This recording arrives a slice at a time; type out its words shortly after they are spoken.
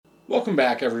Welcome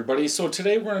back, everybody. So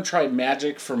today we're going to try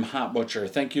Magic from Hot Butcher.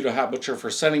 Thank you to Hot Butcher for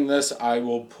sending this. I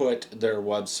will put their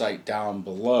website down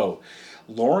below.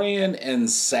 Lorien and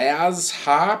Saz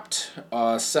Hopped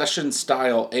Session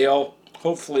Style Ale.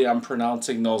 Hopefully I'm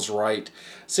pronouncing those right.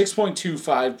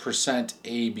 6.25%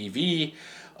 ABV.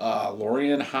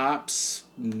 Lorien hops,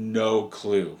 no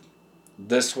clue.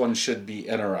 This one should be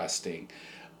interesting.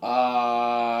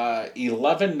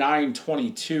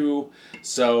 11/9/22.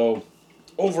 So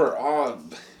overall,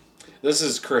 this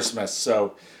is Christmas,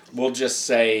 so we'll just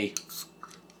say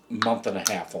month and a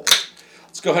half old.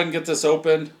 Let's go ahead and get this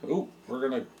open. Ooh, we're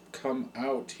gonna come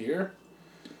out here.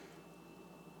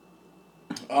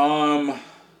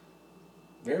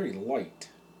 Very light.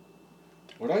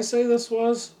 What did I say this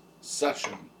was?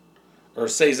 Session. Or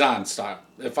Saison style.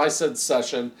 If I said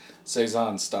session,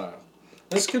 Saison style.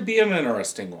 This could be an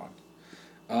interesting one.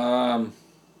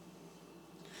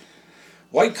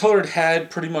 White colored head,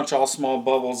 pretty much all small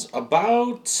bubbles.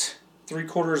 About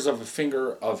 3/4 of a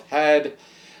finger of head.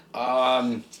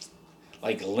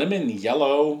 Like lemon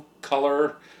yellow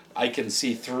color. I can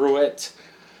see through it.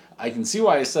 I can see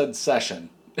why I said session.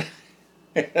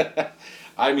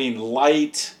 I mean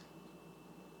light.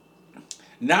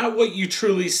 Not what you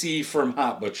truly see from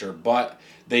Hot Butcher, but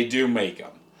they do make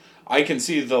them. I can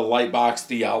see the light box,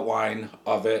 the outline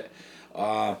of it.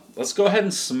 Let's go ahead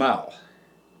and smell.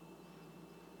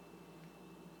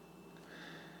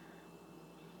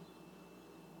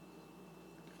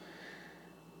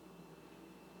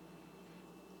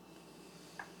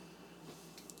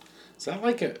 Is that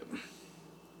like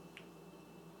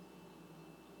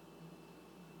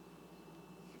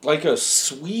a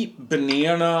sweet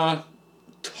banana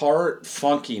tart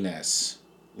funkiness?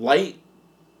 Light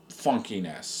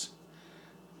funkiness.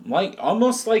 Like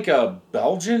almost like a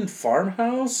Belgian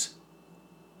farmhouse?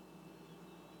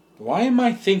 Why am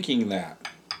I thinking that?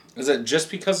 Is it just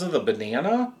because of the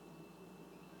banana?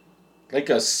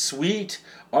 Like a sweet,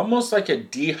 almost like a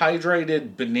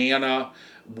dehydrated banana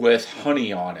with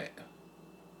honey on it.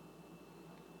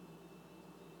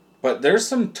 But there's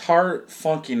some tart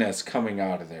funkiness coming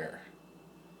out of there.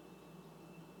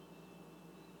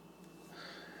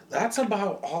 That's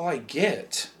about all I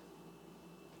get.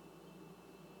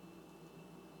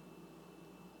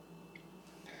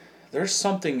 There's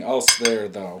something else there,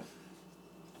 though.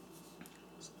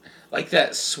 Like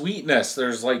that sweetness.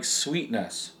 There's like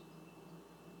sweetness.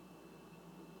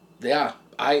 Yeah,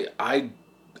 I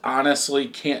honestly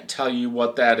can't tell you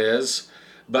what that is.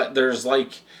 But there's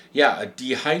like, yeah, a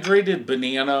dehydrated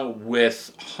banana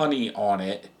with honey on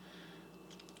it.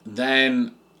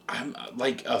 Then I'm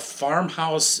like a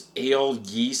farmhouse ale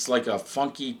yeast, like a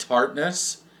funky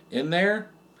tartness in there.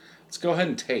 Let's go ahead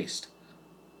and taste.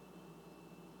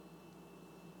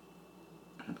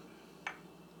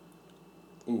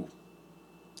 Ooh.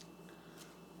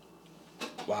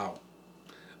 Wow.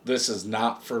 This is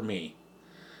not for me.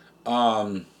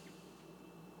 Um.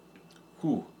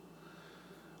 Whew.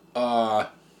 Uh.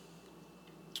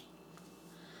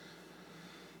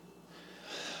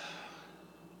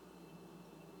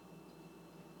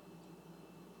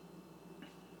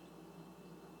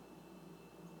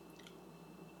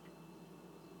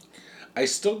 I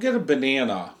still get a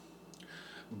banana,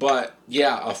 but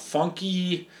yeah, a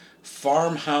funky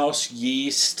farmhouse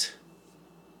yeast.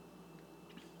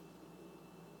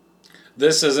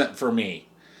 This isn't for me.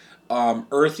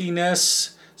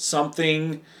 Earthiness,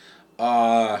 something.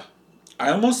 Uh, I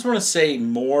almost want to say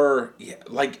more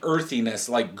like earthiness,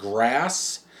 like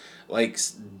grass, like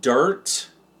dirt.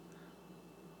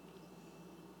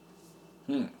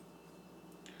 Hmm.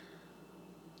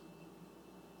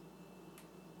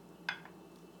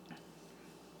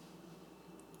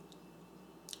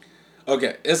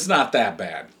 Okay, it's not that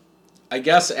bad. I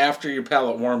guess after your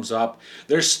palate warms up,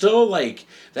 there's still like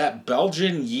that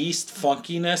Belgian yeast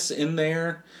funkiness in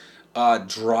there.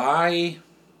 Dry.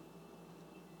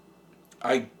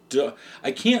 I do,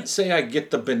 I can't say I get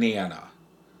the banana.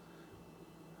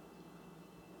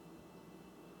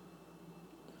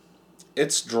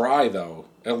 It's dry though,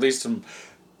 at least in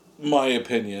my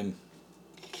opinion.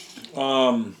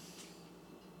 Um,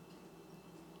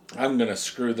 I'm gonna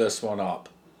screw this one up.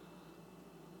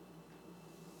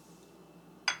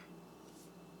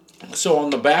 So on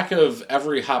the back of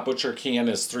every Hot Butcher can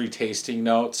is 3 tasting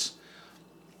notes.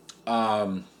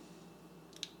 Um,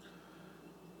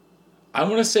 I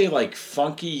want to say like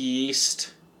funky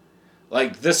yeast.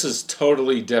 Like this is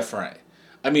totally different.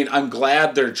 I mean, I'm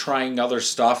glad they're trying other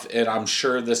stuff, and I'm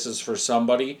sure this is for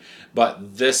somebody,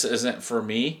 but this isn't for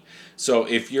me. So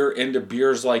if you're into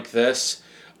beers like this,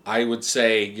 I would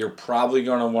say you're probably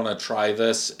going to want to try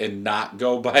this and not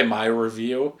go by my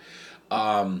review.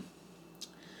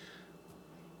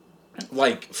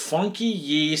 Like funky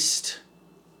yeast,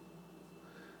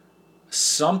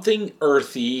 something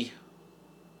earthy.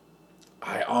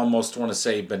 I almost want to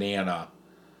say banana.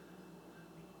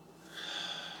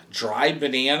 Dry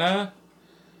banana.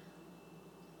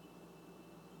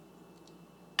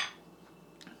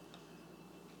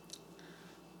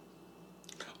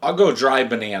 I'll go dry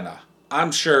banana.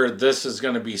 I'm sure this is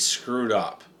going to be screwed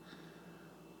up.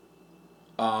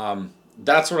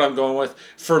 That's what I'm going with.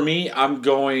 For me, I'm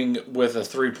going with a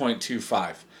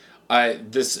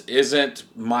 3.25. This isn't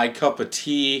my cup of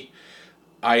tea.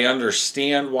 I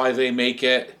understand why they make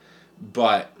it,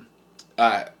 but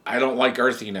I don't like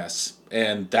earthiness,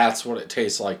 and that's what it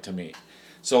tastes like to me.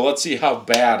 So let's see how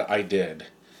bad I did.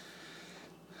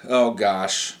 Oh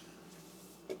gosh.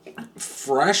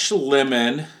 Fresh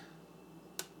lemon,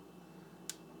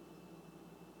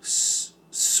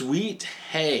 sweet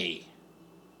hay,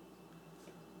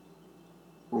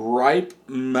 ripe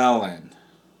melon.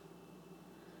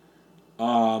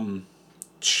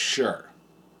 Sure.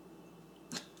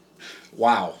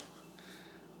 Wow.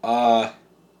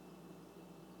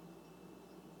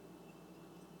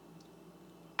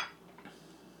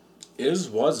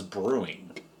 Was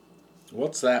brewing.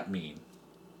 What's that mean?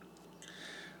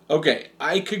 Okay,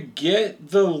 I could get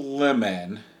the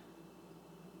lemon.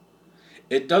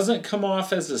 It doesn't come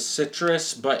off as a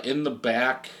citrus, but in the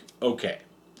back, okay.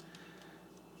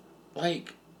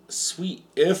 Like, sweet,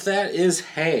 if that is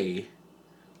hay,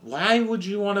 why would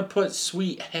you want to put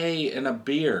sweet hay in a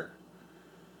beer?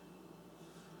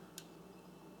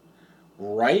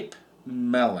 Ripe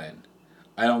melon.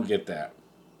 I don't get that.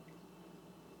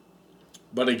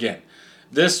 But again,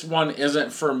 this one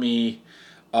isn't for me.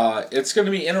 It's going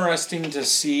to be interesting to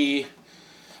see.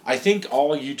 I think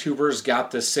all YouTubers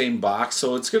got the same box,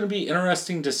 so it's going to be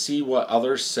interesting to see what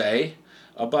others say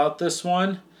about this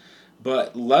one.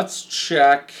 But let's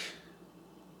check.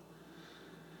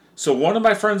 So one of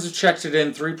my friends have checked it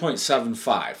in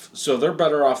 3.75. So they're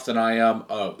better off than I am.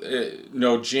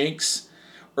 No jinx.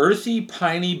 Earthy,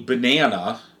 piney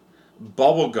banana,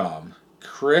 bubblegum,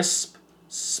 crisp,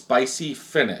 spicy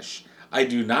finish. I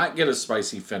do not get a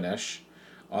spicy finish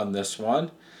on this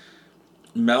one.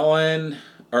 Lemony,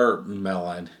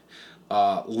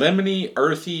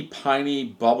 earthy,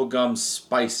 piney, bubblegum,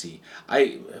 spicy.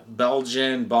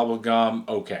 Belgian bubblegum.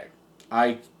 Okay,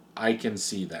 I can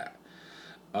see that.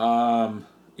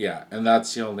 Yeah, and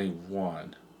that's the only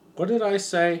one. What did I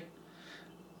say?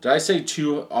 Did I say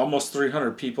almost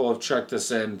 300 people have checked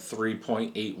this in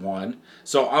 3.81?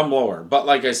 So I'm lower. But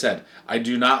like I said, I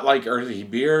do not like earthy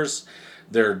beers.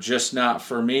 They're just not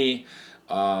for me.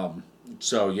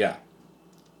 So yeah.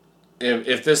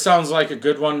 If this sounds like a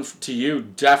good one to you,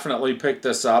 definitely pick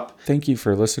this up. Thank you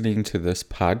for listening to this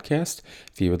podcast.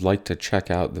 If you would like to check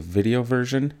out the video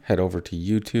version, head over to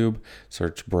YouTube,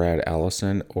 search Brad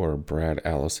Allison or Brad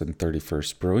Allison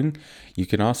 31st Brewing. You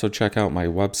can also check out my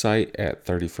website at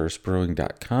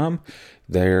 31stbrewing.com.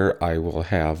 There I will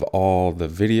have all the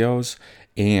videos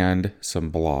and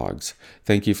some blogs.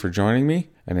 Thank you for joining me,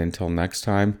 and until next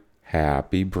time,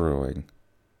 happy brewing.